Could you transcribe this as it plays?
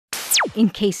in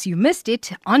case you missed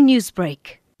it on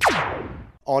Newsbreak.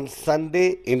 On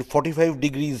Sunday, in 45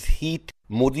 degrees heat,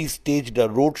 Modi staged a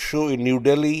roadshow in New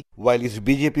Delhi while his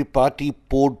BJP party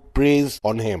poured praise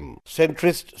on him.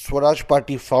 Centrist Swaraj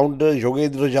Party founder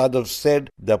Yogendra Yadav said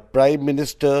the Prime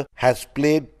Minister has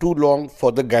played too long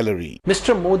for the gallery.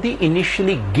 Mr. Modi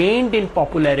initially gained in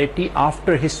popularity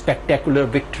after his spectacular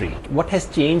victory. What has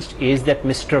changed is that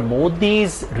Mr.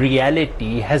 Modi's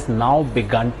reality has now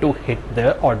begun to hit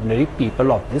the ordinary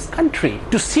people of this country.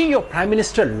 To see your Prime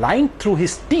Minister lying through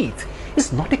his teeth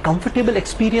is not a comfortable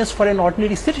experience for an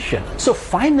ordinary citizen. So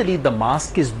finally the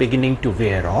mask is beginning to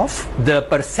wear off. The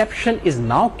perception is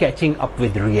now catching up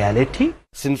with reality.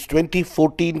 Since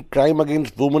 2014, crime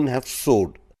against women have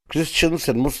soared. Christians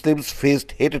and Muslims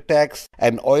faced hate attacks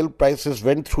and oil prices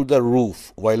went through the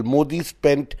roof, while Modi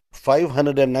spent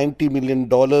 $590 million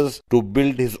to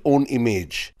build his own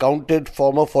image, counted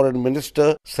former Foreign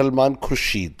Minister Salman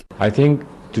Khurshid. I think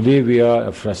today we are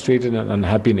a frustrated and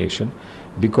unhappy nation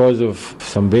because of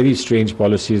some very strange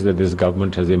policies that this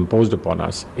government has imposed upon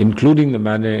us, including the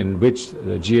manner in which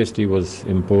the GST was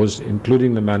imposed,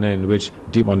 including the manner in which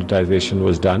demonetization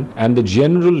was done, and the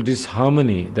general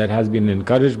disharmony that has been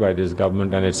encouraged by this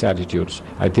government and its attitudes,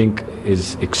 I think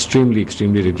is extremely,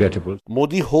 extremely regrettable.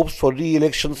 Modi hopes for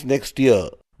re-elections next year,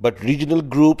 but regional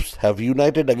groups have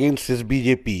united against his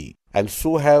BJP. And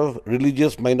so have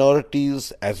religious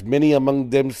minorities, as many among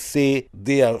them say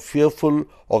they are fearful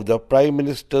of the Prime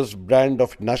Minister's brand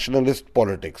of nationalist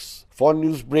politics. For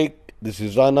Newsbreak, this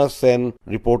is Rana Senn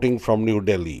reporting from New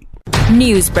Delhi.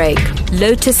 Newsbreak,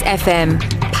 Lotus FM,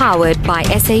 powered by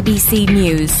SABC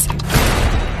News.